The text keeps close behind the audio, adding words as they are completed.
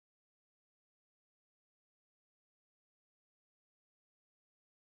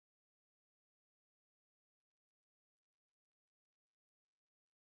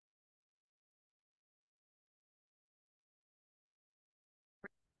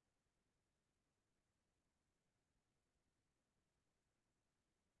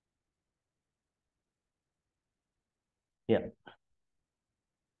Yeah.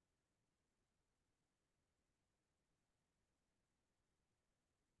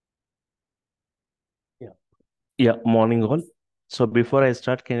 Yeah, morning all. So before I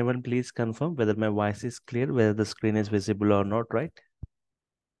start, can anyone please confirm whether my voice is clear, whether the screen is visible or not, right?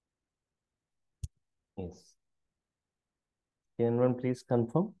 Yes. Can anyone please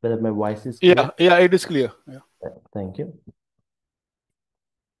confirm whether my voice is clear? Yeah, it is clear. Yeah. Thank you.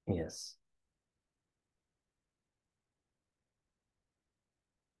 Yes.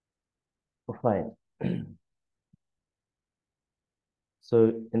 Fine. So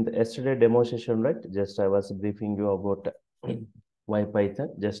in the yesterday demo session, right? Just I was briefing you about why Python.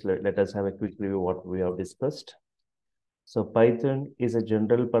 Just let us have a quick review what we have discussed. So Python is a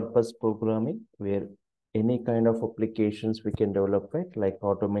general purpose programming where any kind of applications we can develop, right? Like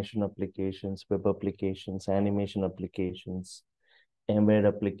automation applications, web applications, animation applications, embedded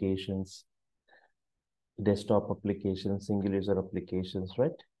applications, desktop applications, single user applications,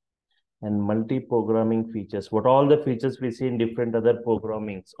 right? And multi-programming features. What all the features we see in different other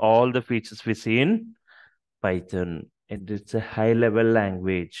programmings, all the features we see in Python. And it's a high-level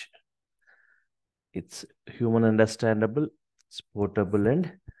language. It's human understandable, it's portable,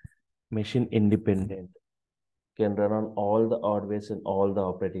 and machine independent. Can run on all the hardware and all the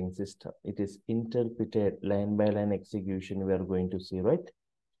operating system. It is interpreted line by line execution we are going to see, right?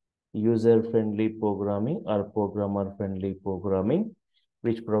 User-friendly programming or programmer-friendly programming,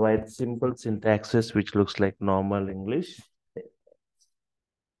 which provides simple syntaxes which looks like normal English.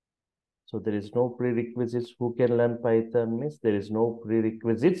 So there is no prerequisites who can learn Python means there is no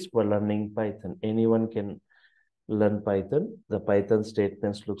prerequisites for learning Python. Anyone can learn Python. The Python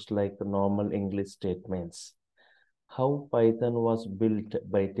statements looks like normal English statements. How Python was built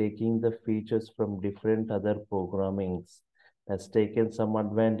by taking the features from different other programmings. Has taken some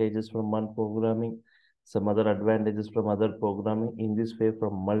advantages from one programming, some other advantages from other programming. In this way,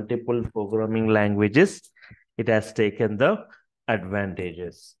 from multiple programming languages, it has taken the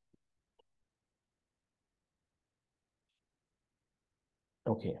advantages.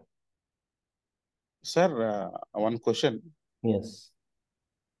 Okay. Sir, one question. Yes.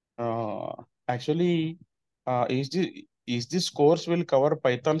 Actually, is this course will cover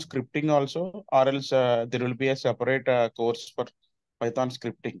Python scripting also, or else there will be a separate course for Python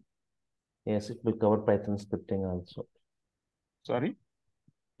scripting? Yes, it will cover Python scripting also. Sorry?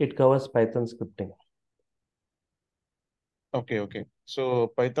 It covers Python scripting. Okay. So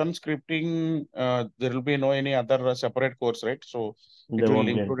Python scripting, there will be no any other separate course, right? So it There will won't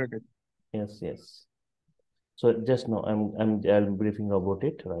be any. include it. Yes. So just now I'm briefing about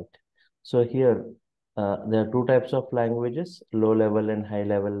it, right? So here there are two types of languages, low level and high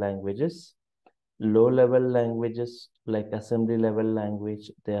level languages. Low level languages like assembly level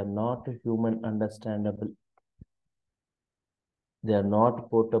language, they are not human understandable. They are not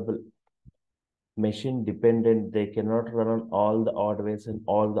portable, machine dependent. They cannot run on all the hardware and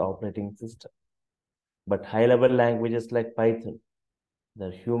all the operating system. But high level languages like Python,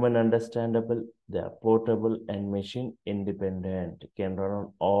 they're human understandable, they are portable and machine independent, can run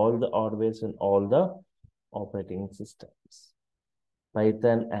on all the hardware and all the operating systems.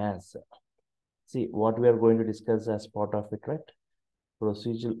 Python as, see what we are going to discuss as part of it, right?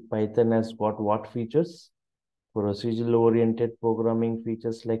 Procedural, Python has got what features? Procedural oriented programming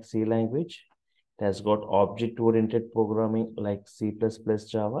features like C language. It has got object oriented programming like C++,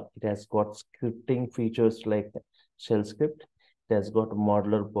 Java. It has got scripting features like shell script. It has got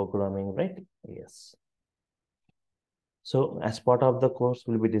modular programming, right? Yes. So as part of the course,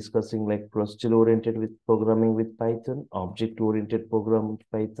 we'll be discussing like procedural oriented with programming with Python, object oriented programming with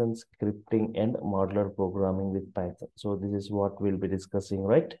Python, scripting and modular programming with Python. So this is what we'll be discussing,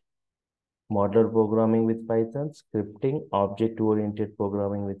 right? Modular programming with Python, scripting, object oriented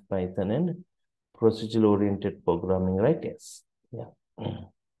programming with Python and procedural oriented programming, right? Yes. Yeah.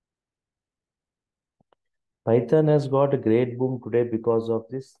 Python has got a great boom today because of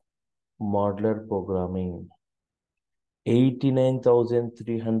this modular programming.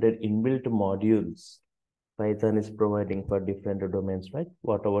 89,300 inbuilt modules Python is providing for different domains, right?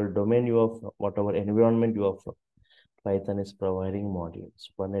 Whatever domain you have, whatever environment you have, Python is providing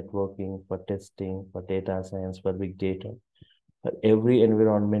modules for networking, for testing, for data science, for big data. For every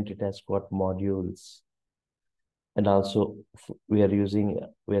environment, it has got modules. And also we are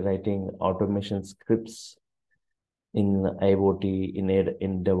writing automation scripts in IoT,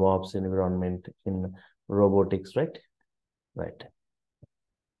 in DevOps environment, in robotics, right? Right.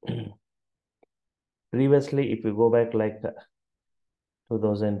 Previously, if you go back like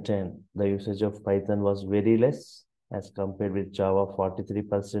 2010, the usage of Python was very less as compared with Java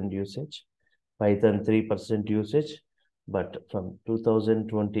 43% usage, Python 3% usage, But from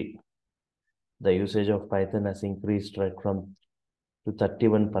 2020, the usage of Python has increased right from to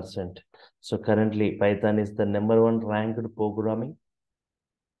 31%. So currently, Python is the #1 ranked programming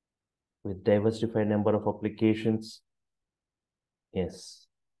with diversified number of applications. Yes.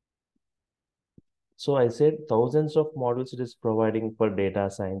 So I said thousands of modules it is providing for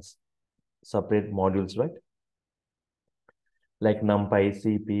data science, separate modules, right? Like NumPy,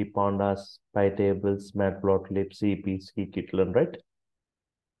 CP, Pandas, PyTables, Matplotlib, CP, Scikit-learn, right?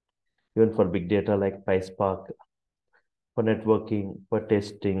 Even for big data like PySpark, for networking, for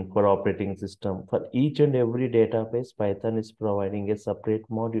testing, for operating system, for each and every database, Python is providing a separate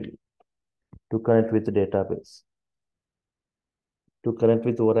module to connect with the database. To connect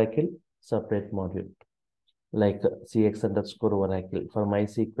with Oracle, separate module like CX_Oracle for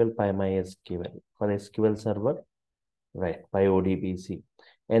MySQL, PyMySQL for SQL Server, right? PyODBC,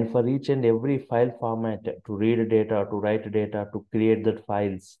 and for each and every file format to read data, to write data, to create the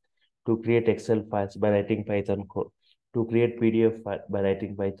files, to create Excel files by writing Python code, to create PDF file by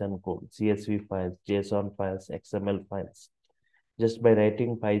writing Python code, CSV files, JSON files, XML files. Just by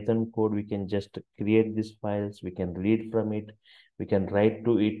writing Python code, we can just create these files, we can read from it, we can write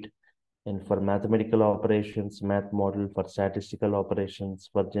to it, and for mathematical operations, math model, for statistical operations,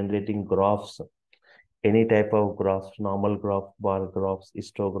 for generating graphs, any type of graphs, normal graph, bar graphs,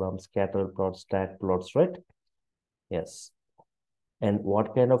 histograms, scatter plots, stack plots, right? Yes. And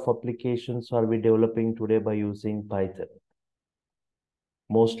what kind of applications are we developing today by using Python?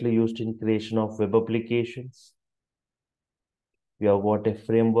 Mostly used in creation of web applications. We have got a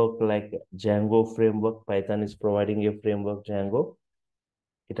framework like Django framework. Python is providing a framework, Django.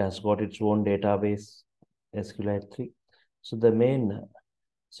 It has got its own database, SQLite3. So the main,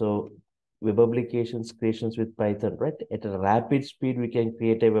 so web applications creations with Python, right? At a rapid speed, we can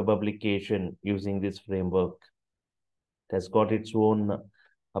create a web application using this framework. It has got its own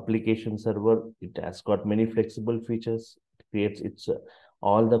application server. It has got many flexible features. It creates its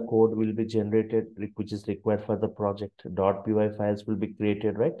all the code will be generated, which is required for the project. .py files will be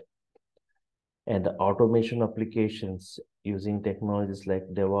created, right? And the automation applications using technologies like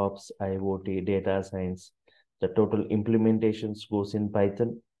DevOps, IoT, data science. The total implementations goes in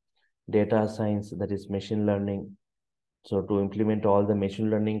Python. Data science, that is machine learning. So to implement all the machine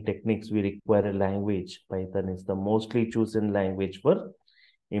learning techniques, we require a language. Python is the mostly chosen language for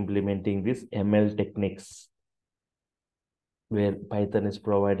implementing these ML techniques, where Python is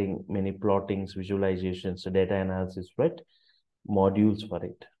providing many plottings, visualizations, data analysis, right? Modules for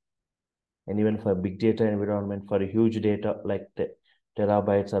it. And even for big data environment, for huge data like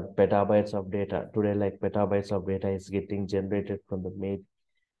terabytes or petabytes of data. Today, like petabytes of data is getting generated from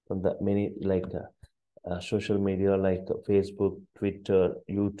the many like social media like Facebook, Twitter,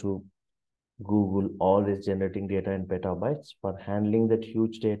 YouTube, Google, all is generating data in petabytes. For handling that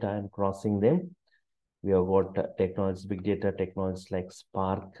huge data and processing them, we have got technologies, big data technologies like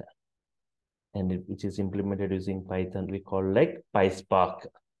Spark, and which is implemented using Python. We call like PySpark.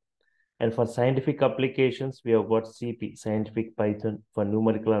 And for scientific applications, we have got CP, scientific Python. For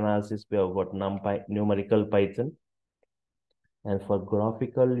numerical analysis, we have got NumPy, numerical Python. And for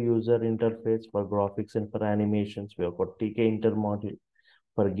graphical user interface, for graphics and for animations, we have got TK intermodule.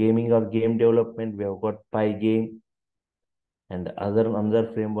 For gaming or game development, we have got Pygame and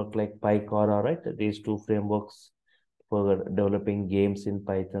another framework like PyCora, right? These two frameworks for developing games in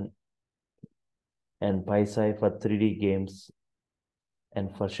Python, and PySci for 3D games,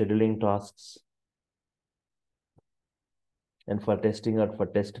 and for scheduling tasks, and for testing or for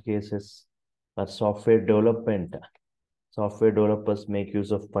test cases, for software development. Software developers make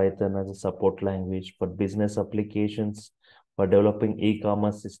use of Python as a support language. For business applications, for developing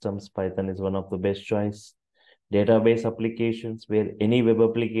e-commerce systems, Python is one of the best choice. Database applications, where any web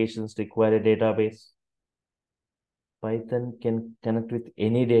applications require a database, Python can connect with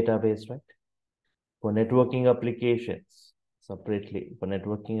any database, right? For networking applications, separately, for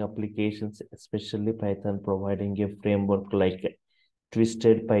networking applications, especially Python providing a framework like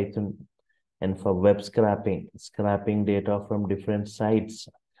Twisted Python, and for web scraping data from different sites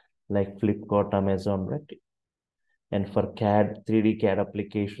like Flipkart, Amazon, right? And for CAD, 3D CAD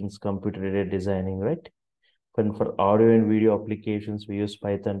applications, computer-aided designing, right? And for audio and video applications, we use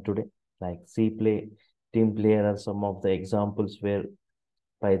Python today, like CPlay, TeamPlayer are some of the examples where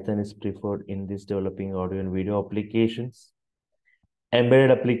Python is preferred in this developing audio and video applications.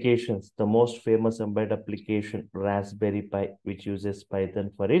 Embedded applications, the most famous embedded application, Raspberry Pi, which uses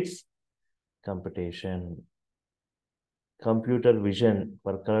Python for its computation. Computer vision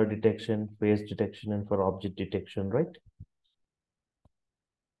for color detection, face detection, and for object detection, right?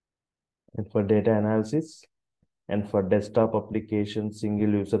 And for data analysis, And for desktop applications, single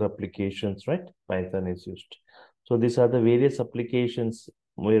user applications, right? Python is used. So these are the various applications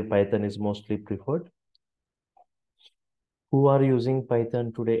where Python is mostly preferred. Who are using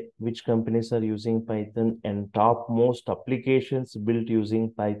Python today? Which companies are using Python? And top most applications built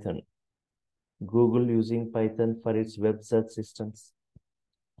using Python. Google using Python for its web search systems.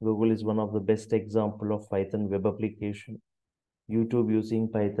 Google is one of the best example of Python web application. YouTube using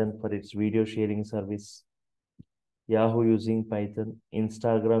Python for its video sharing service. Yahoo using Python.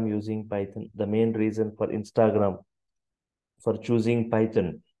 Instagram using Python. The main reason for Instagram for choosing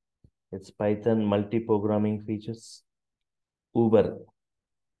Python, it's Python multi-programming features. Uber,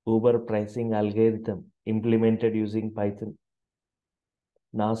 Uber pricing algorithm implemented using Python.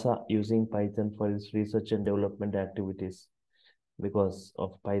 NASA using Python for its research and development activities because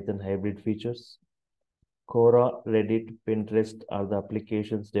of Python hybrid features. Quora, Reddit, Pinterest are the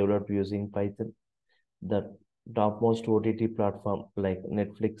applications developed using Python. The topmost OTT platform like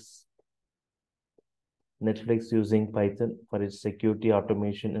Netflix using Python for its security,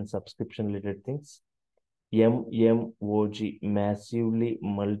 automation, and subscription related things. MMOG, massively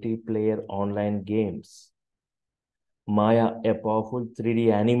multiplayer online games. Maya, a powerful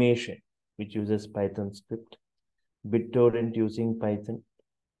 3D animation which uses Python script. BitTorrent using Python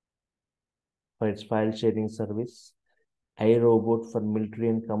for its file sharing service. iRobot for military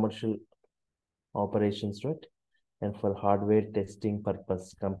and commercial operations, right? And for hardware testing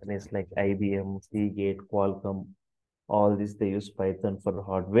purpose, companies like IBM, Seagate, Qualcomm, all this they use Python for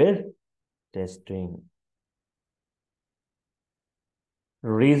hardware testing.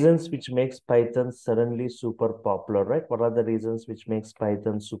 Reasons which makes Python suddenly super popular, right? What are the reasons which makes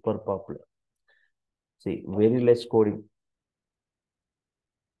Python super popular? See, very less coding.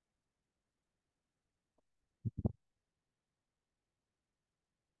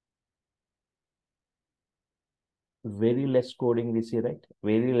 Very less coding we see, right?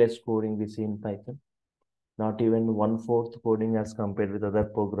 Very less coding we see in Python. Not even 1/4 coding as compared with other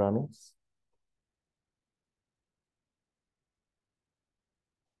programmings.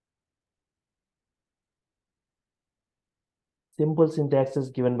 Simple syntax is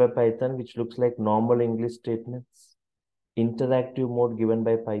given by Python, which looks like normal English statements. Interactive mode given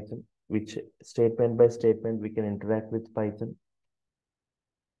by Python, which statement by statement we can interact with Python.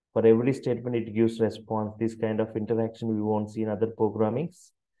 For every statement, it gives response. This kind of interaction we won't see in other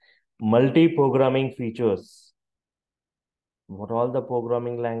programmings. Multi-programming features. What all the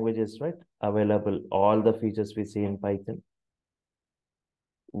programming languages, right? Available, all the features we see in Python.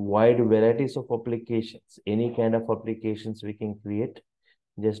 Wide varieties of applications, any kind of applications we can create.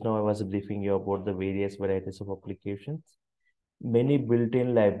 Just now I was briefing you about the various varieties of applications. Many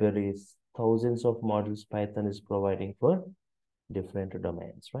built-in libraries, thousands of modules Python is providing for different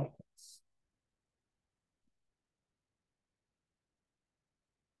domains, right?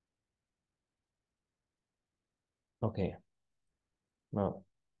 Okay, now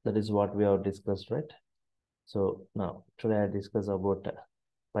that is what we have discussed, right? So now today I discuss about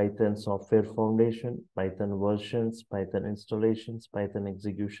Python software foundation, Python versions, Python installations, Python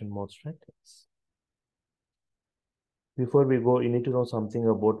execution modes, right? Before we go, you need to know something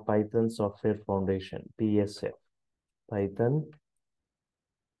about Python software foundation, PSF, Python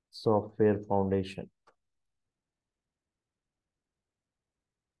software foundation,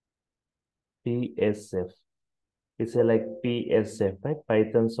 PSF. It's a like PSF, right?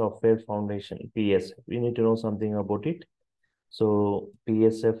 Python software foundation, PSF. We need to know something about it. So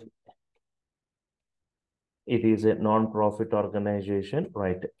PSF, it is a non-profit organization,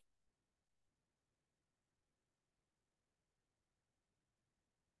 right?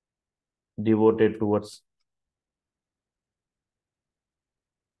 Devoted towards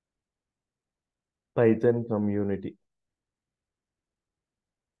Python community.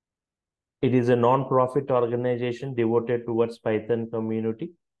 It is a non-profit organization devoted towards Python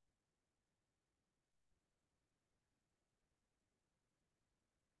community.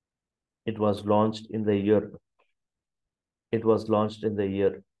 It was launched in the year. It was launched in the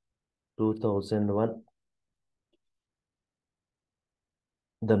year 2001.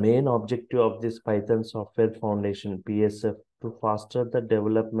 The main objective of this Python Software Foundation, PSF, to foster the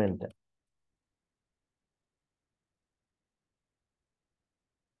development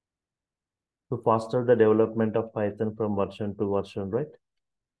of Python from version to version, right?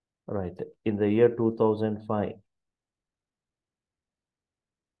 Right. In the year 2005,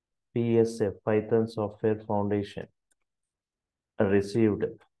 PSF, Python Software Foundation, received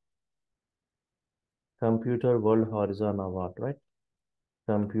Computer World Horizon Award, right?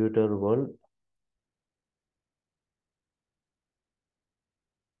 Computer World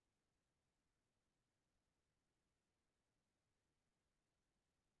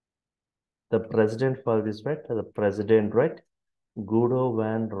The president for this, right? The president, right? Guido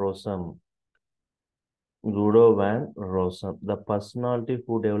van Rossum. Guido van Rossum, the personality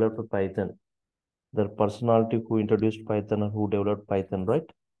who developed Python. The personality who introduced Python and who developed Python, right?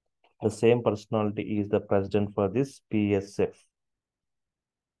 The same personality is the president for this PSF.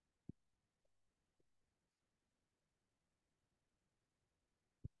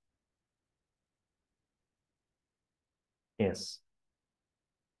 Yes.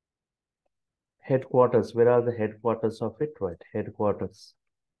 Headquarters. Where are the headquarters of it? Right. Headquarters.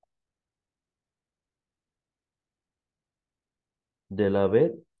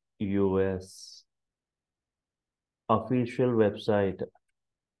 Delaware, US. Official website.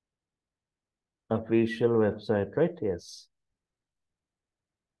 Official website, right? Yes.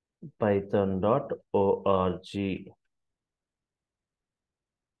 Python.org.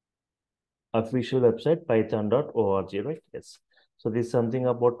 Official website, python.org, right? Yes. So this is something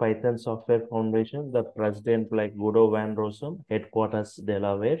about Python Software Foundation. The president, like Guido van Rossum, headquarters,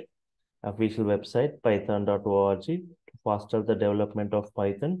 Delaware. Official website, python.org, to foster the development of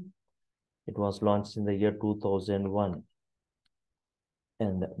Python. It was launched in the year 2001.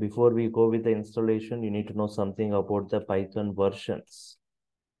 And before we go with the installation, you need to know something about the Python versions.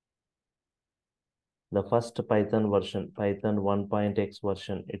 The first Python version, Python 1.x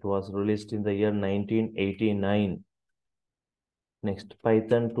version, it was released in the year 1989. Next,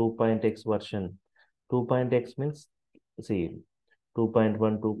 Python 2.x version. 2.x means, see,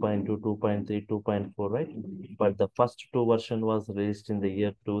 2.1, 2.2, 2.3, 2.4, right? But the first two version was released in the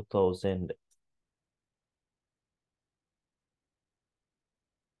year 2000.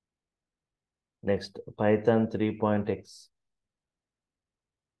 Next, Python 3.x.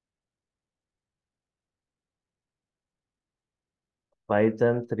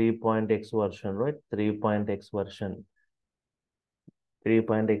 Python 3.x version, right? 3.x version.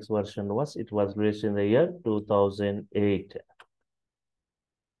 3.x version it was released in the year 2008.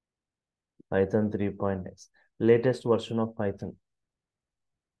 Python 3.x. Latest version of Python.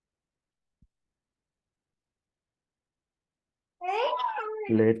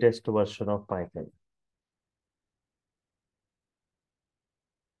 Latest version of Python.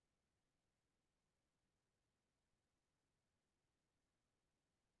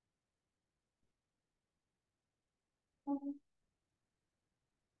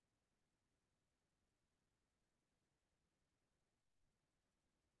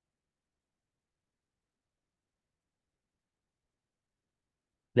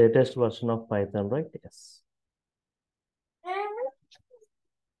 Latest version of Python, right? Yes.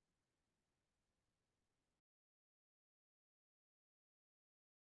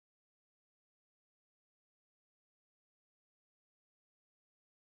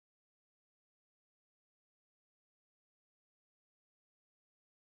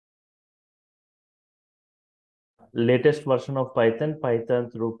 Latest version of Python,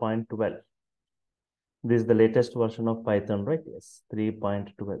 Python 3.12. This is the latest version of Python, right? Yes,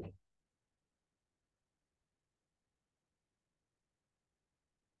 3.12.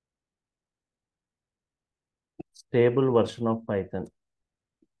 Stable version of Python.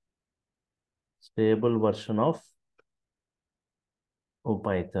 Stable version of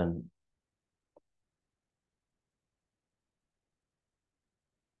Python.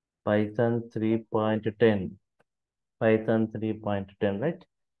 Python 3.10. Python 3.10, right?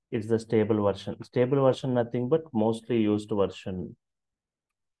 It's the stable version. Stable version, nothing but mostly used version.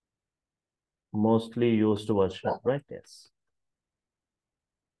 Mostly used version, right? Yes.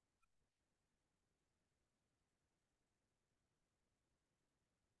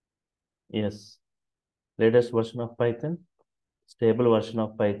 Yes. Latest version of Python. Stable version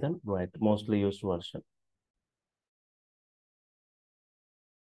of Python, right? Mostly used version.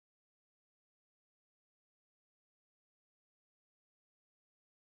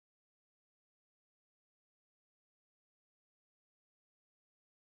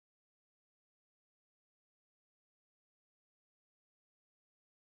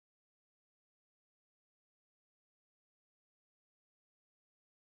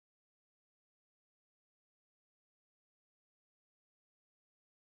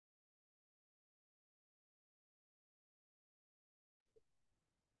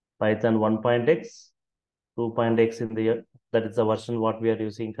 Python 1.x, 2.x in the year. That is the version what we are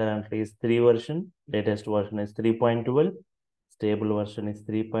using currently is 3 version. Latest version is 3.12. Stable version is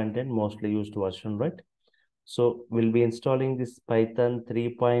 3.10. Mostly used version, right? So we'll be installing this Python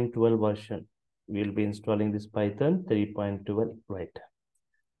 3.12 version. We'll be installing this Python 3.12, right?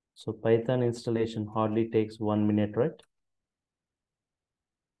 So Python installation hardly takes 1 minute, right?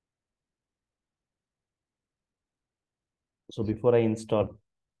 So before I install,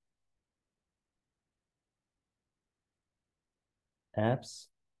 apps,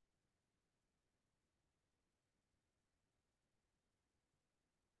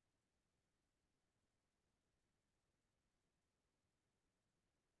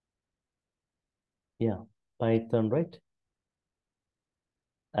 yeah, Python, right?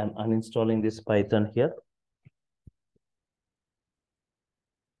 I'm uninstalling this Python here.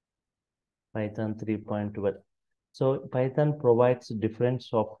 Python 3.12. So Python provides different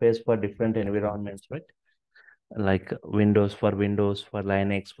softwares for different environments, right? Like Windows, for Linux,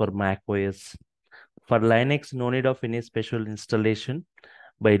 for Mac OS. For Linux, no need of any special installation.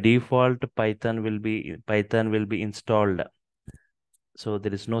 By default, Python will be installed. So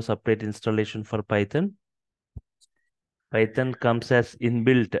there is no separate installation for Python. Python comes as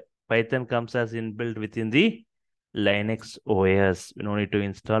inbuilt. Python comes as inbuilt within the Linux OS. You no need to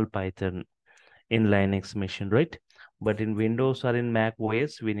install Python in Linux machine, right? But in Windows or in Mac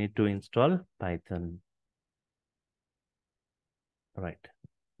OS, we need to install Python, right?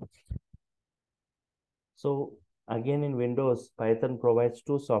 So again, in Windows, Python provides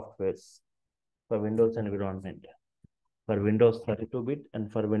two softwares for Windows environment, for Windows 32-bit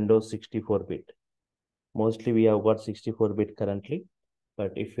and for Windows 64-bit. Mostly we have got 64-bit currently,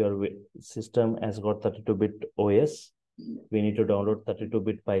 but if your system has got 32-bit OS, we need to download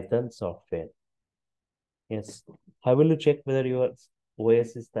 32-bit Python software. Yes. How will you check whether your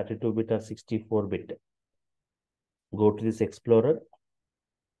OS is 32-bit or 64-bit? Go to this Explorer,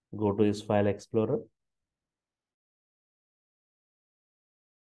 go to this File Explorer.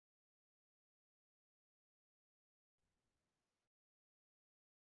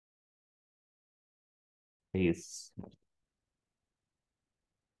 Yes.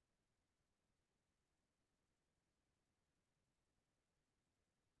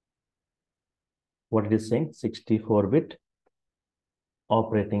 What it is saying? 64-bit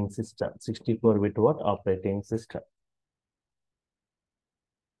operating system. 64-bit what? Operating system.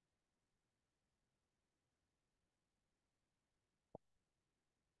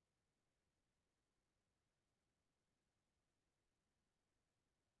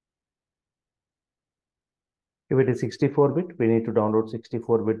 If it is 64-bit, we need to download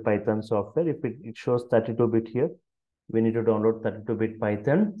 64-bit Python software. If it shows 32-bit here, we need to download 32-bit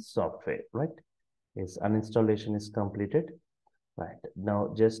Python software, right? Yes, uninstallation is completed. Right.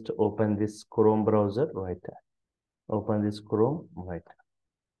 Now just open this Chrome browser, right? Open this Chrome, right?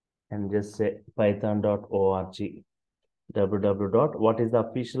 And just say python.org. www. What is the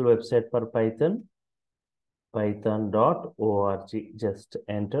official website for Python? Python.org. Just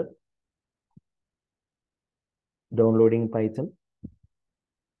enter. Downloading Python.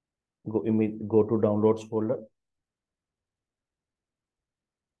 Go to downloads folder.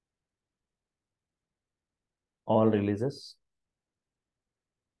 All releases.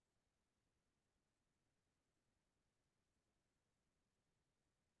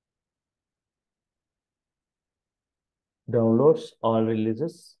 Downloads, all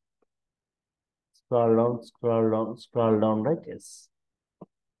releases. Scroll down, scroll down, scroll down, right? Yes.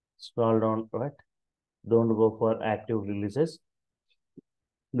 Scroll down, right? Don't go for active releases.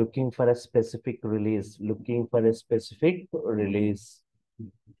 Looking for a specific release. Looking for a specific release.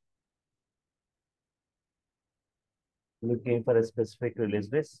 Looking for a specific release.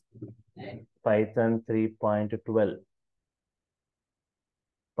 This Python 3.12.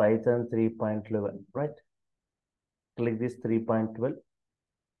 Python 3.11, right? Click this 3.12.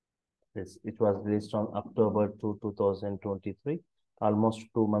 Yes, it was released on October 2, 2023, almost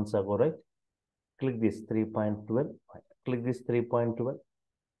 2 months ago, right? Click this 3.12. Click this 3.12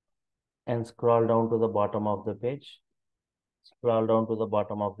 and scroll down to the bottom of the page. Scroll down to the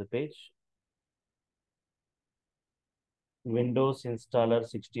bottom of the page. Windows installer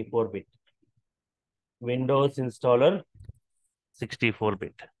 64-bit. Windows installer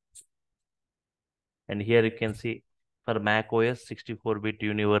 64-bit. And here you can see for Mac OS 64-bit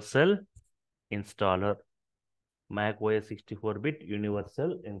universal installer. Mac OS 64-bit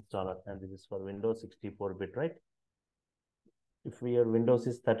universal installer. And this is for Windows 64-bit, right? If your Windows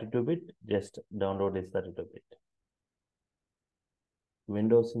is 32-bit, just download this 32-bit.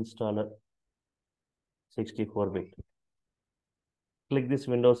 Windows installer 64-bit. Click this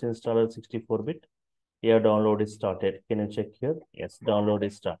Windows installer 64-bit. Your download is started. Can you check here? Yes, download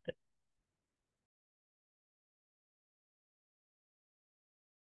is started.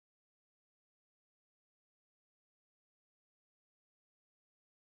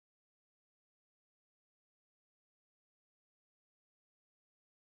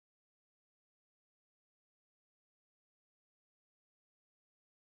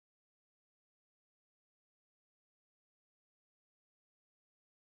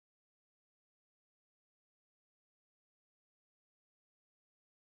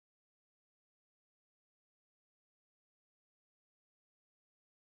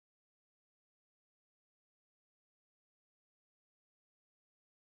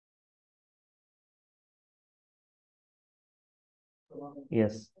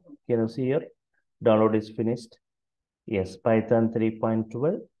 Yes. Can you see here? Download is finished. Yes, Python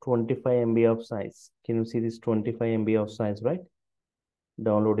 3.12, 25 MB of size. Can you see this 25 MB of size, right?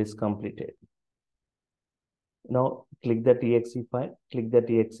 Download is completed. Now click the TXE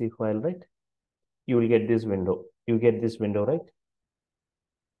file, right? You will get this window. You get this window, right?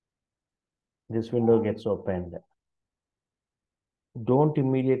 This window gets opened. Don't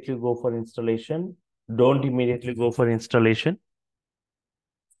immediately go for installation. Don't immediately go for installation.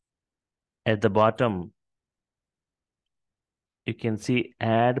 At the bottom, you can see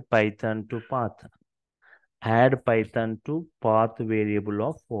add Python to path. Add Python to path variable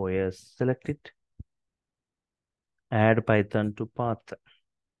of OS. Select it. Add Python to path.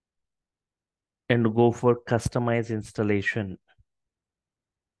 And go for customize installation.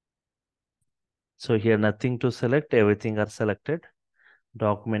 So here nothing to select, everything are selected.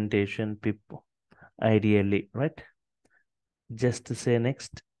 Documentation, pip, ideally, right? Just say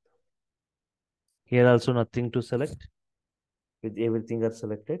next. Here also nothing to select, with everything are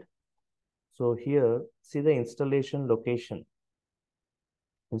selected. So here, see the installation location.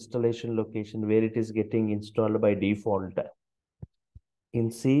 Installation location where it is getting installed by default.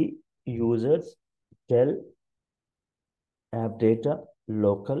 In C, users, tell, app data,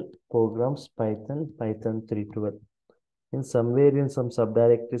 local, programs, Python, Python 312. In somewhere in some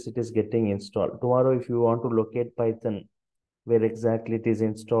subdirectories, it is getting installed. Tomorrow, if you want to locate Python, where exactly it is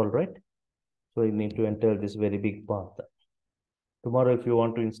installed, right? So you need to enter this very big path. Tomorrow, if you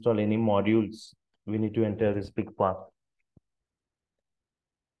want to install any modules, we need to enter this big path.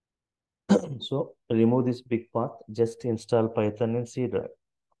 So remove this big path, just install Python in C drive.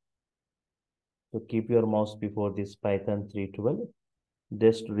 So keep your mouse before this Python 312.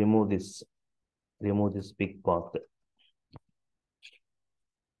 Just remove this big path.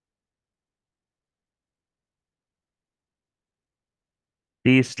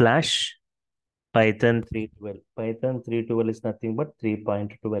 C/ Python 312. Python 312 is nothing but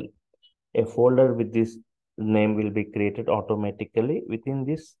 3.12. A folder with this name will be created automatically. Within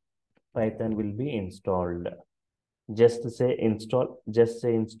this, Python will be installed. Just say install,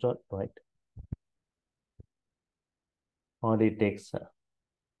 right? Only takes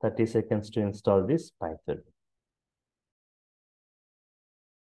 30 seconds to install this Python.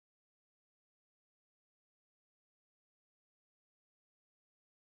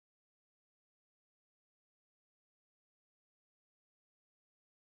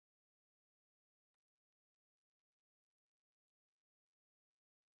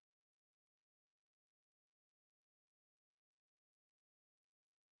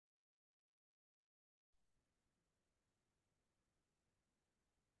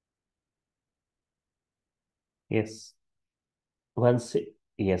 Yes.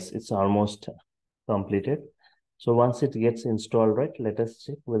 Yes, it's almost completed. So once it gets installed, right, let us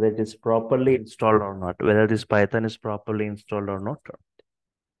check whether it is properly installed or not, whether this Python is properly installed or not.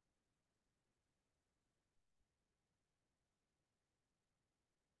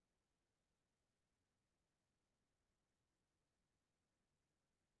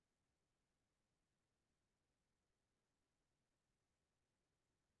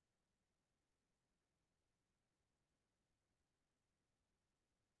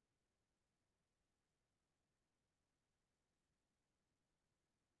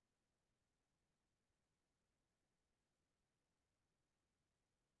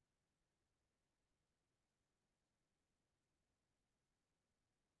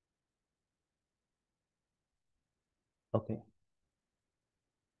 Okay.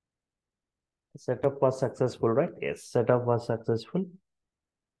 Setup was successful, right? Yes, setup was successful.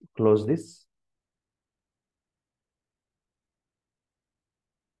 Close this.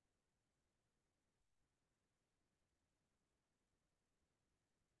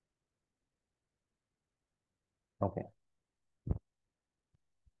 Okay.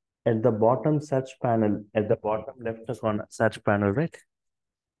 At the bottom search panel, at the bottom left corner search panel, right?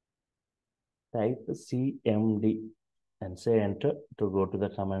 Type CMD and say enter to go to the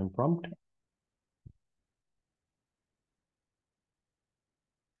command prompt.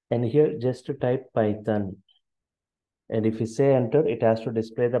 And here just to type Python. And if you say enter, it has to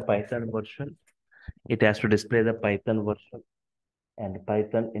display the Python version. It has to display the Python version. And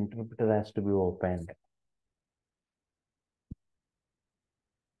Python interpreter has to be opened.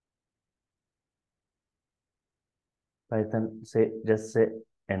 Python just say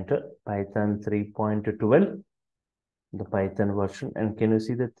enter Python 3.12, the Python version. And can you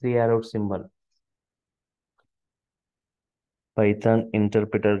see the 3 arrow symbol? Python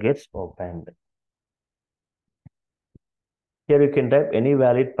interpreter gets opened. Here you can type any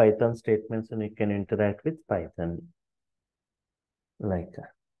valid Python statements and you can interact with Python. like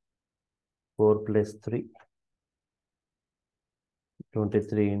 4 plus 3,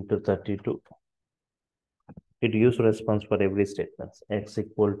 23 into 32. It gives response for every statement. X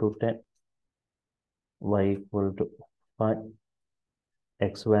equal to 10, y equal to 5,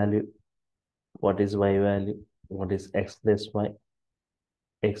 x value, what is y value, what is x plus y,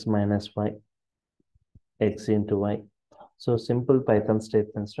 x minus 5, x into y. So simple Python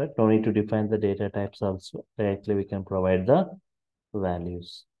statements, right? No need to define the data types also. Directly we can provide the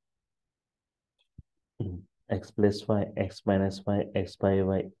values. X plus 5, x minus 5, x by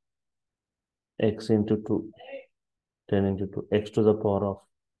y, x into 2, 10 into 2, x to the power of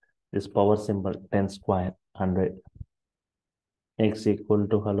this power symbol, 10 square, 100. X equal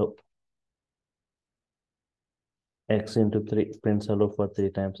to hello. X into 3 prints hello for 3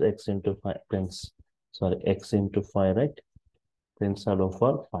 times. X into 5 prints, sorry, x into 5, right? Prints hello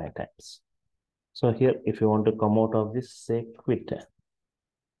for 5 times. So here, if you want to come out of this, say quit.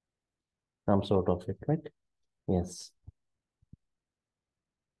 Comes out of it, right? Yes.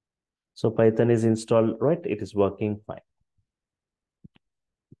 So Python is installed, right? It is working fine.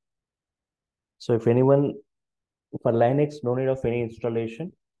 So if anyone, for Linux, no need of any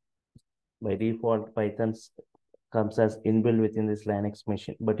installation. By default, Python comes as inbuilt within this Linux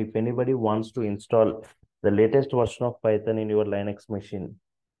machine. But if anybody wants to install the latest version of Python in your Linux machine,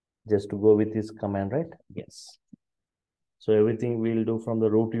 just to go with this command, right? Yes. So everything we'll do from the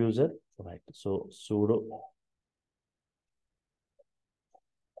root user, right? So sudo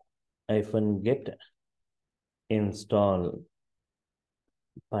 -get install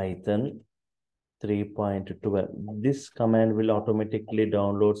Python 3.12. This command will automatically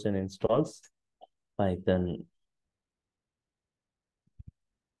downloads and installs Python.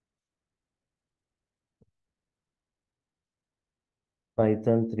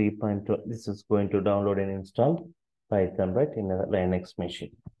 Python 3.12. This is going to download and install Python, right, in a Linux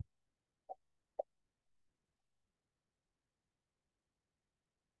machine.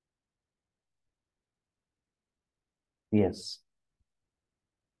 Yes.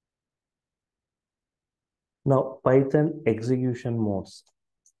 Now, Python execution modes.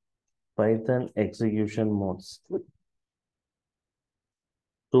 Python execution modes.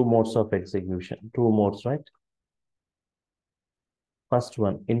 Two modes of execution. Two modes, right? First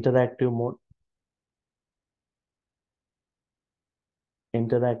one, interactive mode.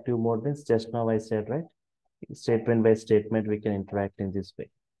 Interactive mode means just now I said, right? Statement by statement, we can interact in this way.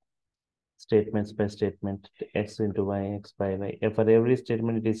 Statements by statement, x into y, x by y. For every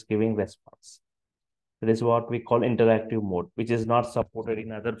statement, it is giving response. That is what we call interactive mode, which is not supported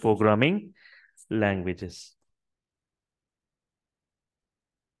in other programming languages.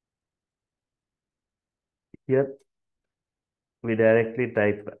 Here, we directly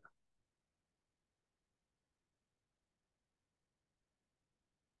type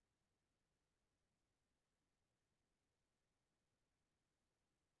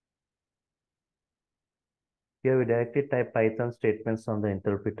Python statements on the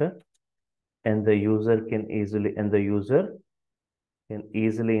interpreter, and the user can easily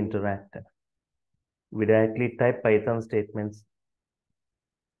interact. We directly type Python statements.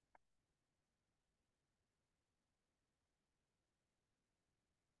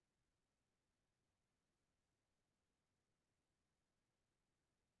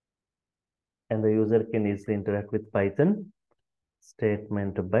 And the user can easily interact with Python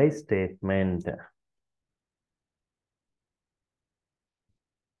statement by statement.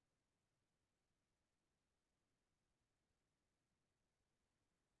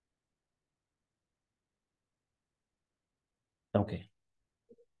 Okay.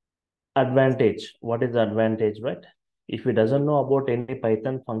 Advantage. What is the advantage, right? If you doesn't know about any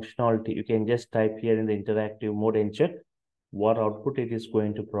Python functionality, you can just type here in the interactive mode and check what output it is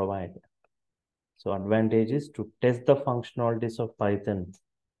going to provide. So advantage is to test the functionalities of Python.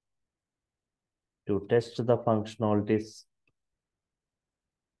 To test the functionalities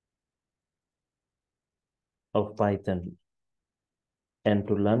of Python and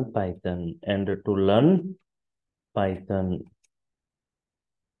to learn Python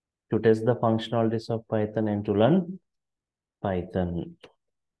to test the functionalities of Python and to learn Python.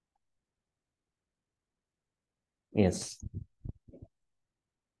 Yes.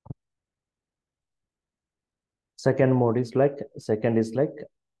 Second is like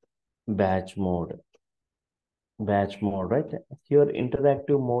batch mode. Batch mode, right? Here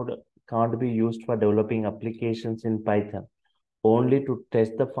interactive mode can't be used for developing applications in Python. Only to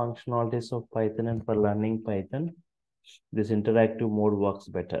test the functionalities of Python and for learning Python, this interactive mode works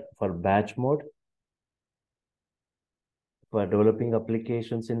better. For batch mode, for developing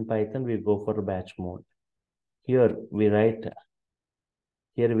applications in Python, we go for batch mode. Here we write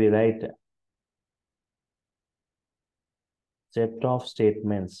Here we write set of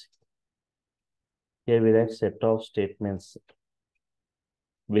statements. Here we write set of statements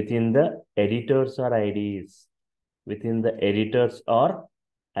within the editors or IDEs. Within the editors or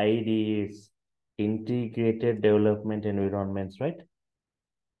IDEs, integrated development environments, right?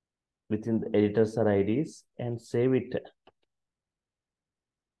 Within the editors or IDEs, and save it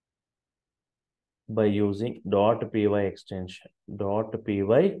by using .py extension.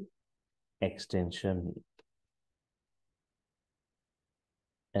 .py extension.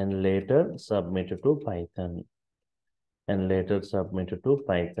 And later submit it to Python. And later submit it to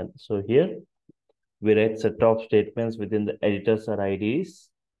Python. So here we write set of statements within the editors or IDEs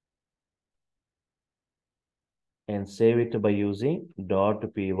and save it by using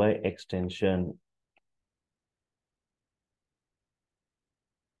 .py extension.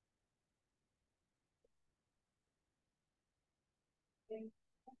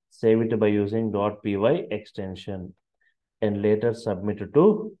 Save it by using .py extension and later submit it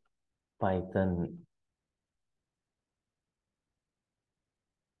to Python.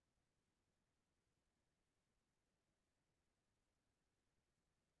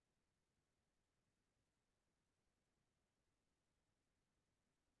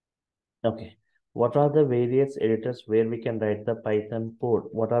 Okay. What are the various editors where we can write the Python code?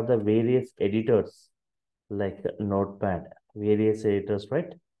 What are the various editors like Notepad? Various editors,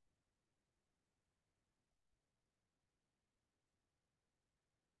 right?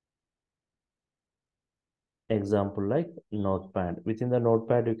 Example like Notepad. Within the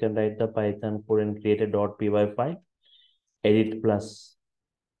Notepad, you can write the Python code and create a .py file. Edit plus.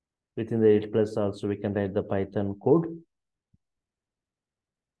 Within the edit plus also, we can write the Python code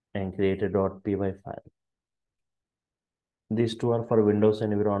and create a .py file. These two are for Windows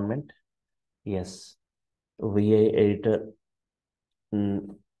environment. Yes. VI editor,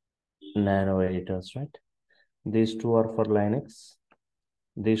 nano editors, right? These two are for Linux.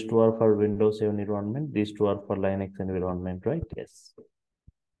 These two are for Windows environment. These two are for Linux environment, right? Yes.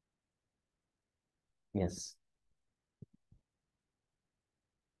 Yes.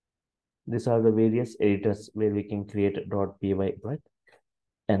 These are the various editors where we can create .py, right?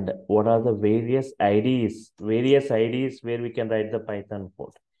 And what are the various IDs? Various IDs where we can write the Python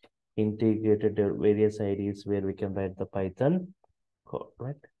code. Integrated various IDs where we can write the Python code,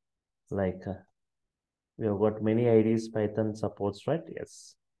 right? Like we have got many IDs Python supports, right?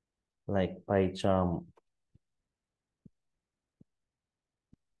 Yes. Like PyCharm,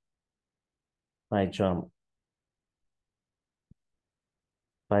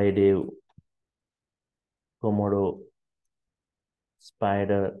 PyDev, Komodo,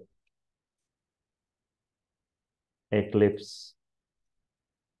 Spider, Eclipse,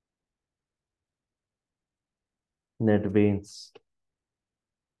 NetBeans,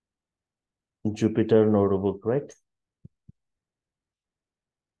 Jupyter Notebook, right?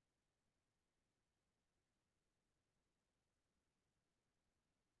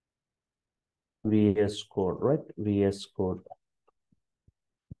 VS Code, right? VS Code.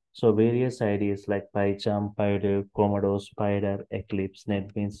 So various IDs like PyCharm, PyDev, Komodo, Spider, Eclipse,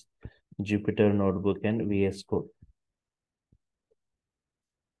 NetBeans, Jupyter Notebook, and VS Code.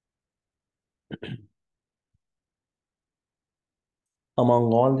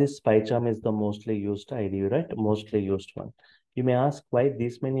 Among all this, PyCharm is the mostly used ID, right? Mostly used one. You may ask why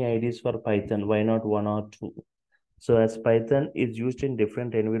these many IDs for Python? Why not one or two? So as Python is used in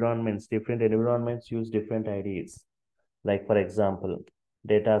different environments use different IDs. Like for example,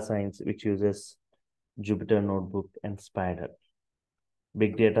 data science, which uses Jupyter Notebook and Spider.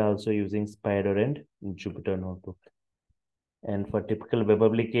 Big data also using Spider and Jupyter Notebook. And for typical web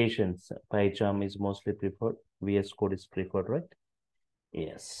applications, PyCharm is mostly preferred. VS Code is preferred, right?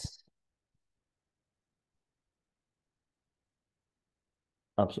 Yes.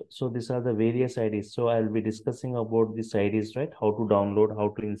 So these are the various IDs. So I'll be discussing about these IDs, right? How to download,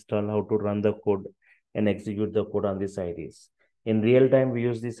 how to install, how to run the code and execute the code on these IDs. In real time, we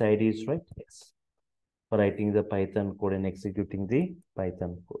use these IDs, right? Yes. For writing the Python code and executing the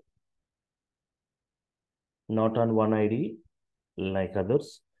Python code. Not on one ID like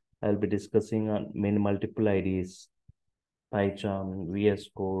others. I'll be discussing on many multiple IDs. PyCharm, VS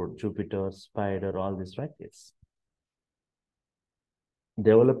Code, Jupyter, Spider, all this, right? Yes.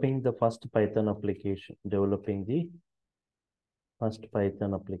 Developing the first Python application. Developing the first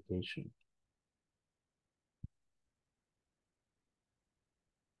Python application.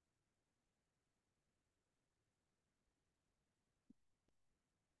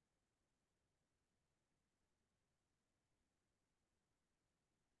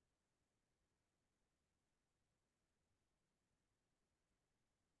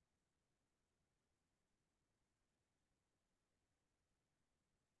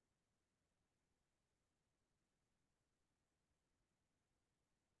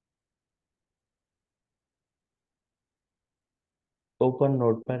 Open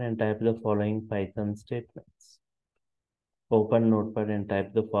Notepad and type the following Python statements. Open Notepad and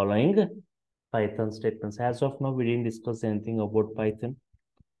type the following Python statements. As of now, we didn't discuss anything about Python.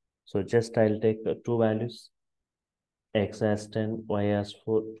 So just I'll take two values, x as 10, y as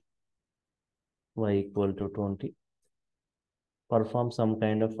 4, y equal to 20. Perform some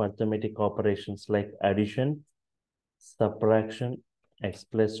kind of arithmetic operations like addition, subtraction, x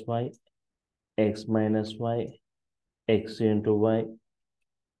plus y, x minus y, x into y,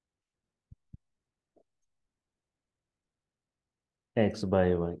 x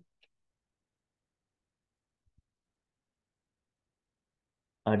by y.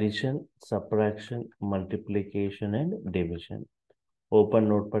 Addition, subtraction, multiplication, and division. Open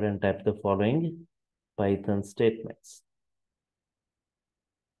Notepad and type the following Python statements.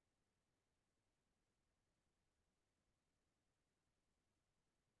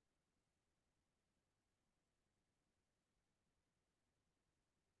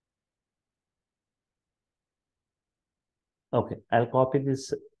 Okay, I'll copy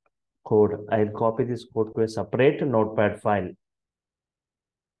this code. I'll copy this code to a separate notepad file.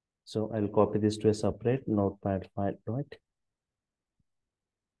 So I'll copy this to a separate notepad file, right?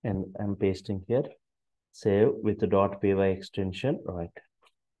 And I'm pasting here. Save with the .py extension, right?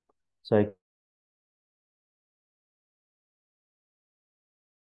 So I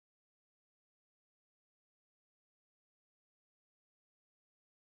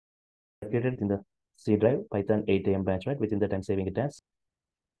created in the C drive Python 8am batch, right? Within that I'm saving it as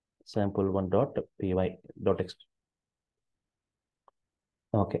sample1.py.ext.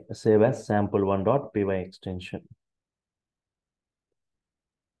 Okay, save as sample1.py extension.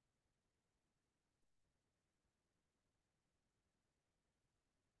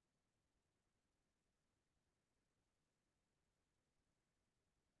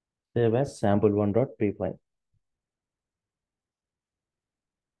 Save as sample1.py.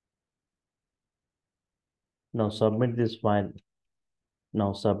 Now submit this file.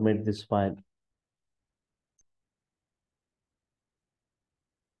 Now submit this file.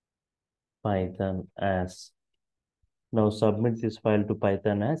 Python as. Now submit this file to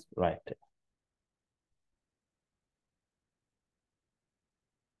Python as, right?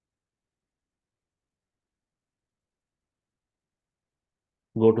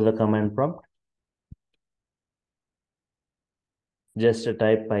 Go to the command prompt. Just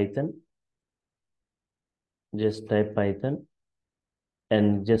type Python. Just type Python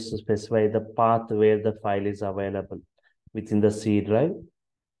and just specify the path where the file is available within the C drive.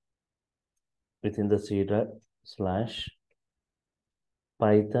 Within the C drive slash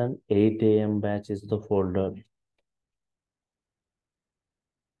Python 8am batch is the folder.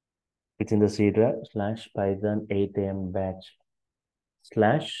 Within the C drive slash Python 8am batch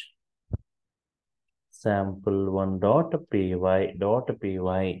slash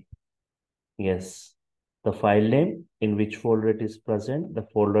sample1.py. Yes, the file name, in which folder it is present, the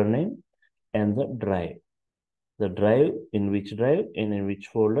folder name, and the drive. The drive, in which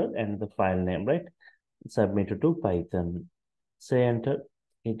folder, and the file name, right? Submitted to Python. Say enter.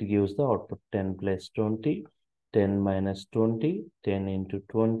 It gives the output 10 plus 20, 10 minus 20, 10 into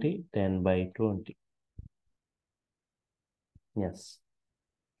 20, 10 by 20. Yes.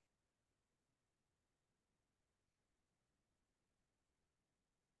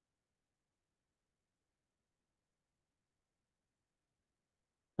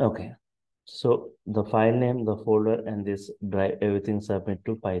 Okay. So the file name, the folder, and this drive, everything submit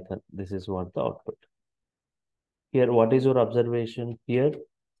to Python. This is what the output. Here, what is your observation here?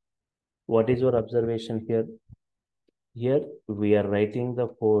 What is your observation here? Here, we are writing the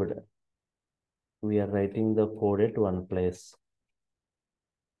code. We are writing the code at one place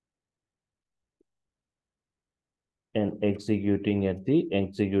and executing at the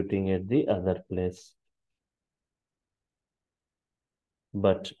other place.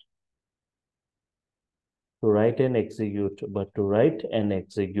 But to write and execute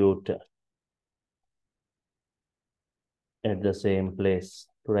at the same place.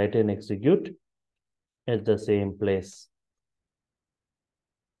 To write and execute at the same place.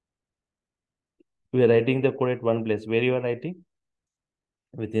 We are writing the code at one place. Where you are writing?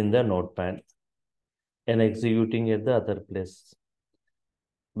 Within the notepad. And executing at the other place.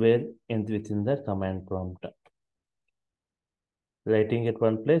 Where? Within the command prompt. Writing at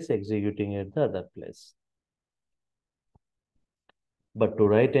one place, executing at the other place. But to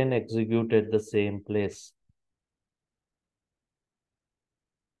write and execute at the same place,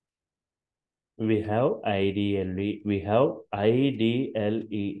 we have IDLE,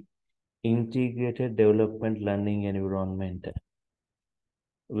 Integrated Development Learning Environment,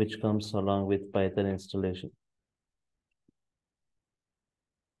 which comes along with Python installation.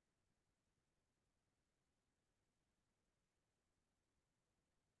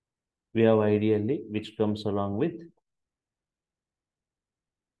 We have ideally, which comes along with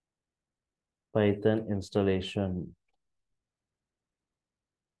Python installation.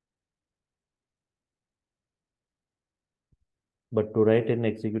 But to write and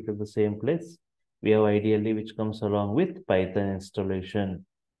execute at the same place, we have ideally, which comes along with Python installation.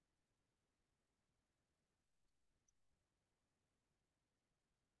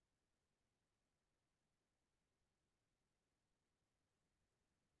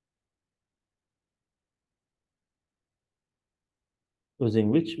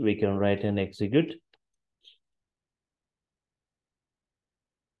 Using which we can write and execute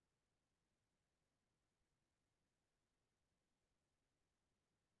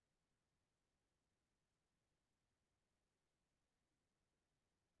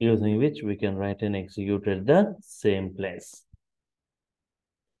using which we can write and execute at the same place.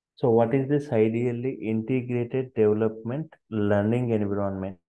 So what is this ideally integrated development learning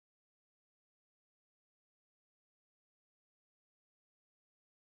environment?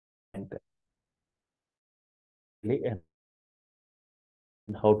 And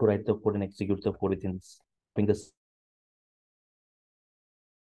how to write the code and execute the code within this.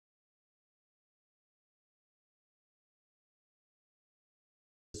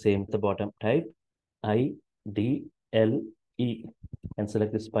 Same at the bottom, type IDLE and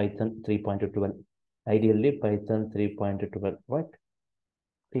select this Python 3.12. Ideally Python 3.12. What?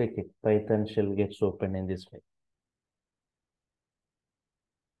 Click it. Python shell gets opened in this way.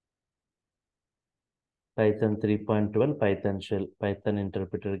 Python 3.12 Python shell, Python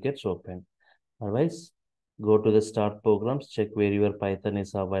interpreter gets opened. Otherwise, go to the start programs, check where your Python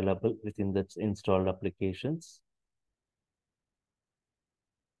is available within the installed applications.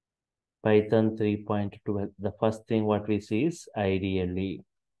 Python 3.12. The first thing what we see is IDLE.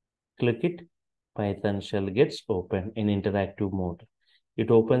 Click it. Python shell gets open in interactive mode.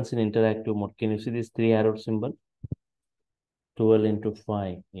 It opens in interactive mode. Can you see this 3 arrow symbol? 12 into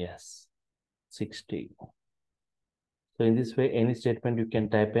 5. Yes. 60. So in this way, any statement you can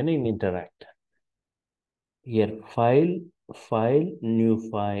type in interact. Here, file, new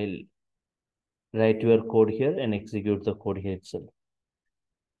file. Write your code here and execute the code here itself.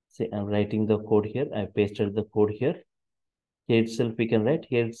 See, I'm writing the code here. I pasted the code here. Here itself we can write.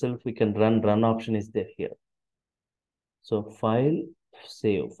 Here itself we can run. Run option is there here. So file,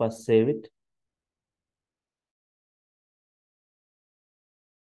 save. First save it.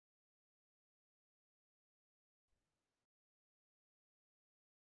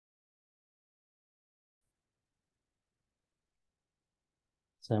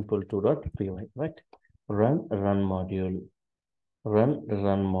 Sample2.py, right? Run module. Run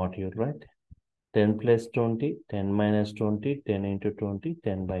module, right? 10 plus 20, 10 minus 20, 10 into 20,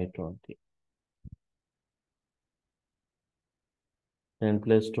 10 by 20. 10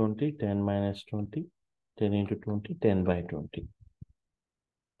 plus 20, 10 minus 20, 10 into 20, 10 by 20.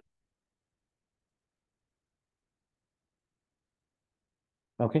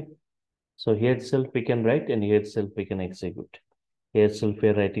 Okay. So here itself we can write and here itself we can execute. Here itself we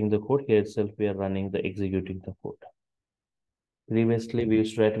are writing the code. Here itself we are running the executing the code. Previously we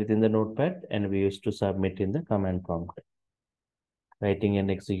used to write within the notepad and we used to submit in the command prompt. Writing and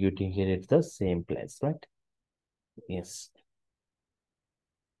executing here at the same place, right? Yes.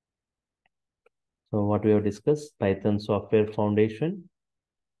 So what we have discussed, Python software foundation,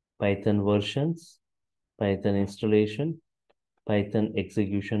 Python versions, Python installation, Python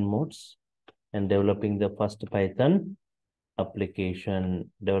execution modes, and developing the first Python application,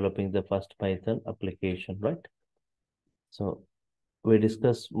 right? So we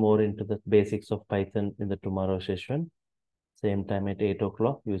discuss more into the basics of Python in the tomorrow session. Same time at 8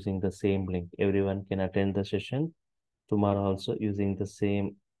 o'clock using the same link. Everyone can attend the session tomorrow also using the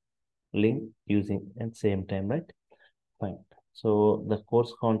same link using at same time, right? Fine. So the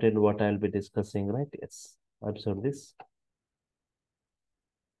course content, what I'll be discussing, right? Yes. Observe this.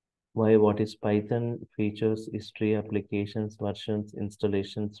 Why, what is Python? Features, history, applications, versions,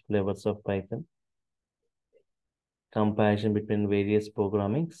 installations, flavors of Python. Comparison between various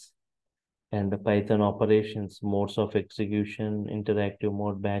programmings and the Python operations, modes of execution, interactive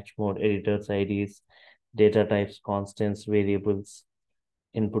mode, batch mode, editors, IDs, data types, constants, variables,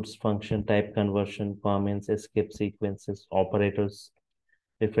 inputs, function type conversion, comments, escape sequences, operators,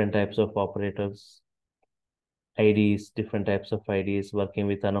 different types of operators, IDs, different types of IDs, working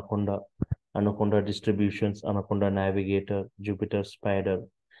with Anaconda distributions, Anaconda navigator, Jupyter spider,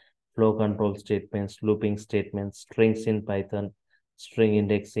 flow control statements, looping statements, strings in Python, string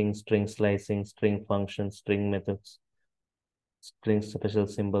indexing, string slicing, string functions, string methods, string special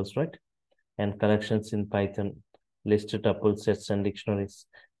symbols, right? And collections in Python, list tuples, sets, and dictionaries.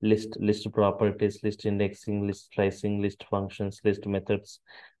 list properties, list indexing, list slicing, list functions, list methods,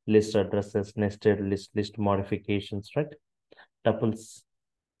 list addresses, nested list modifications, right? Tuples,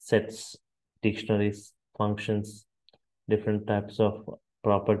 sets, dictionaries, functions, different types of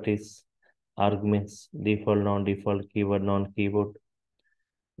properties, arguments, default, non-default, keyword, non-keyword,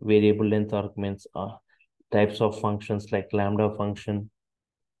 variable length arguments, types of functions like lambda function,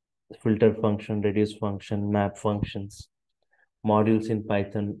 filter function, reduce function, map functions, modules in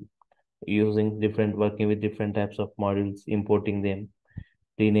Python, using different, working with different types of modules, importing them,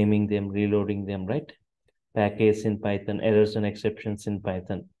 renaming them, reloading them, right? Packages in Python, errors and exceptions in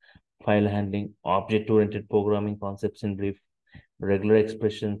Python, file handling, object-oriented programming concepts in brief, regular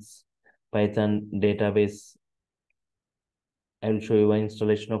expressions, Python database. I will show you an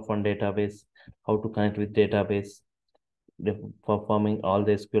installation of one database, how to connect with database, performing all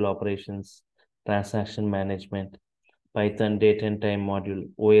the SQL operations, transaction management, Python date and time module,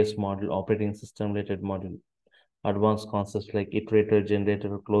 OS module, operating system related module, advanced concepts like iterator,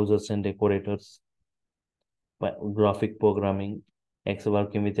 generator, closers, and decorators, graphic programming, Excel,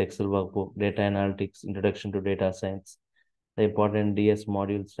 working with Excel workbook, data analytics, introduction to data science, the important DS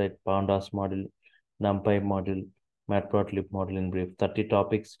modules like Pandas module, NumPy module, Matplotlib module in brief. 30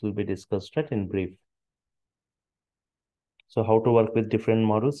 topics will be discussed right in brief. So how to work with different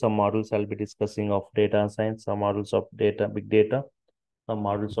models. Some models I'll be discussing of data science, some models of data, big data, some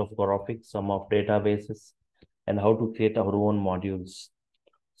models of graphics, some of databases, and how to create our own modules.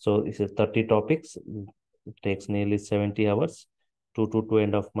 So this is 30 topics. It takes nearly 70 hours, 2 to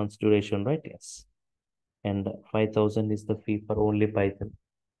 2.5 months duration, right? Yes. And 5,000 is the fee for only Python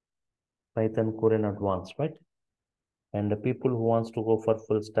core and advanced, right? And the people who wants to go for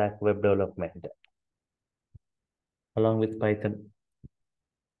full stack web development along with Python,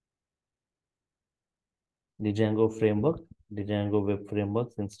 Django framework, Django web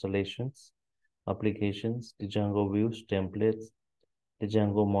frameworks, installations, applications, Django views, templates,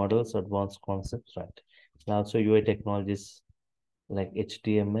 Django models, advanced concepts, right? And also UI technologies like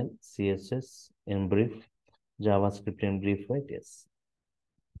HTML, CSS in brief, JavaScript in brief, right? Yes.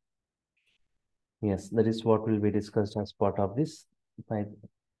 Yes, that is what will be discussed as part of this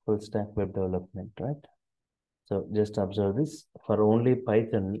full stack web development, right? So just observe this. For only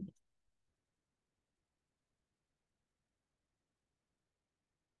Python,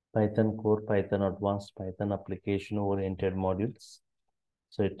 Python core, Python advanced, Python application oriented modules.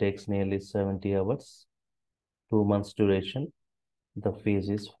 So it takes nearly 70 hours, 2 months duration. The fees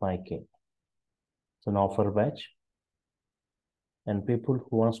is 5K. It's an offer batch. And people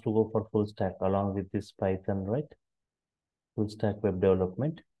who wants to go for full stack along with this Python, right? Full stack web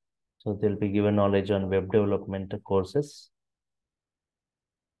development. So they'll be given knowledge on web development courses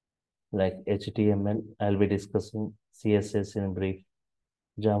like HTML. I'll be discussing CSS in brief,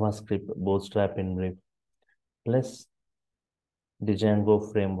 JavaScript, Bootstrap in brief, plus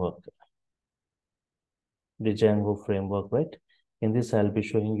Django framework. Django framework, right? In this, I'll be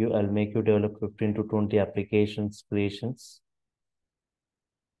showing you, I'll make you develop 15 to 20 applications creations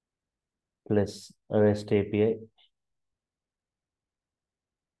plus REST API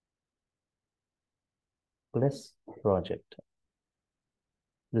plus project.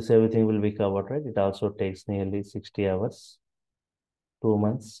 This everything will be covered, right? It also takes nearly 60 hours, 2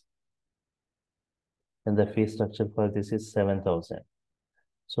 months. And the fee structure for this is 7,000.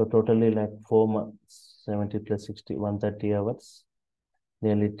 So totally like 4 months, 70 plus 60, 130 hours.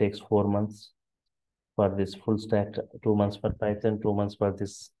 Nearly takes 4 months for this full stack, 2 months for Python, 2 months for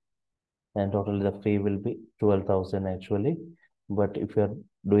this. And totally the fee will be 12,000 actually. But if you're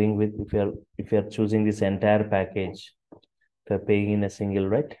doing with, if you're choosing this entire package, if you're paying in a single,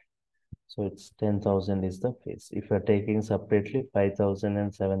 right? So it's 10,000 is the fees. If you're taking separately 5,000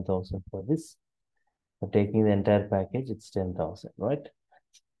 and 7,000 for this, for taking the entire package, it's 10,000, right?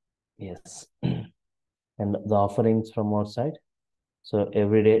 Yes. And the offerings from our side. So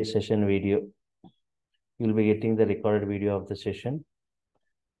everyday session video, you'll be getting the recorded video of the session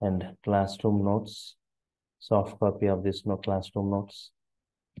and classroom notes, soft copy of this no classroom notes,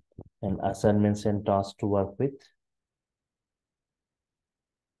 and assignments and tasks to work with.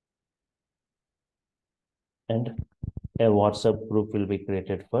 And a WhatsApp group will be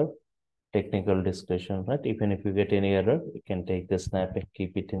created for technical discussion, right? Even if you get any error, you can take the snap and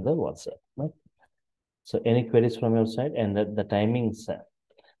keep it in the WhatsApp, right? So any queries from your side, and the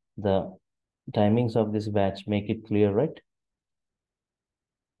timings of this batch, make it clear, right?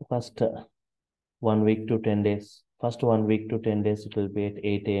 First 1 week to 10 days. First 1 week to 10 days, it will be at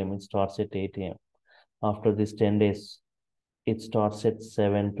 8 a.m. It starts at 8 a.m. After this 10 days, it starts at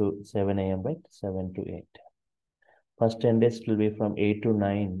 7 a.m., right? 7 to 8. First 10 days it will be from 8 to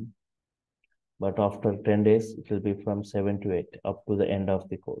 9, but after 10 days it will be from 7 to 8 up to the end of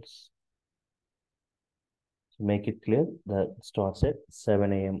the course. So make it clear that starts at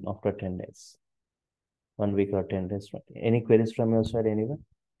 7 a.m. after 10 days. 1 week or 10 days. Any queries from your side, anyone?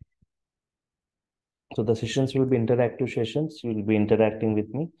 So the sessions will be interactive sessions. You will be interacting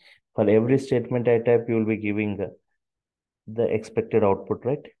with me. For every statement I type, you will be giving the expected output,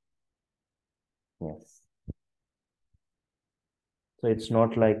 right? Yes. So it's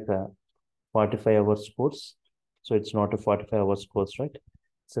not like 45 hours course. So it's not a 45 hours course, right?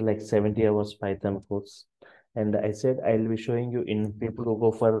 So like 70 hours Python course. And I said I'll be showing you in people who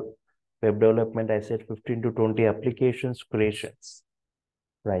go for web development, I said 15 to 20 applications creations.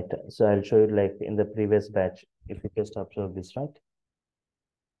 Right. So I'll show you like in the previous batch, if you just observe this, right?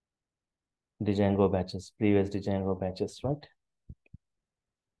 Django batches, previous Django batches, right?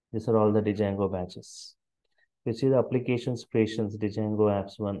 These are all the Django batches. You see the applications creations, Django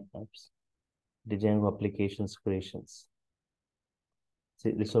apps, one apps, Django applications creations.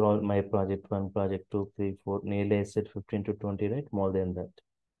 See, these are all my project 1, project 2, 3, 4, nearly I said 15 to 20, right? More than that.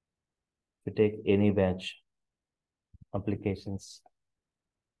 If you take any batch, applications,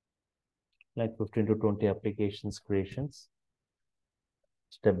 like 15 to 20 applications creations,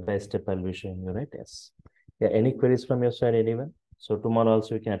 step by step I'll be showing you, right? Yes. Yeah, any queries from your side, anyone? So tomorrow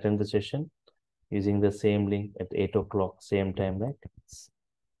also you can attend the session using the same link at 8 o'clock, same time, right?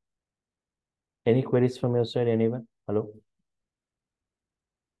 Any queries from your side, anyone? Hello?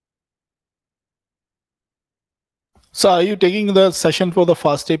 So are you taking the session for the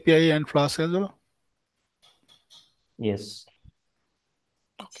Fast API and Flask as well? Yes.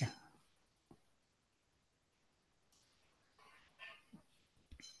 Okay.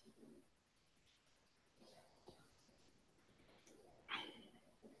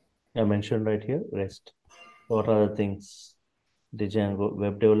 I mentioned right here, REST. What are the things? Django,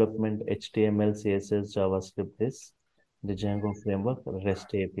 web development, HTML, CSS, JavaScript, this. Django framework,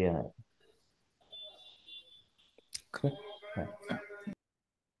 REST API. Okay. Right.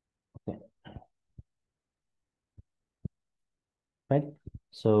 Okay. Right.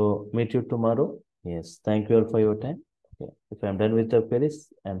 So meet you tomorrow. Yes. Thank you all for your time. Okay. If I'm done with the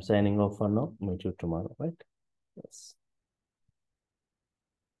queries, I'm signing off for now. Meet you tomorrow, right? Yes.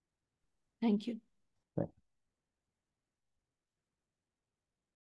 Thank you.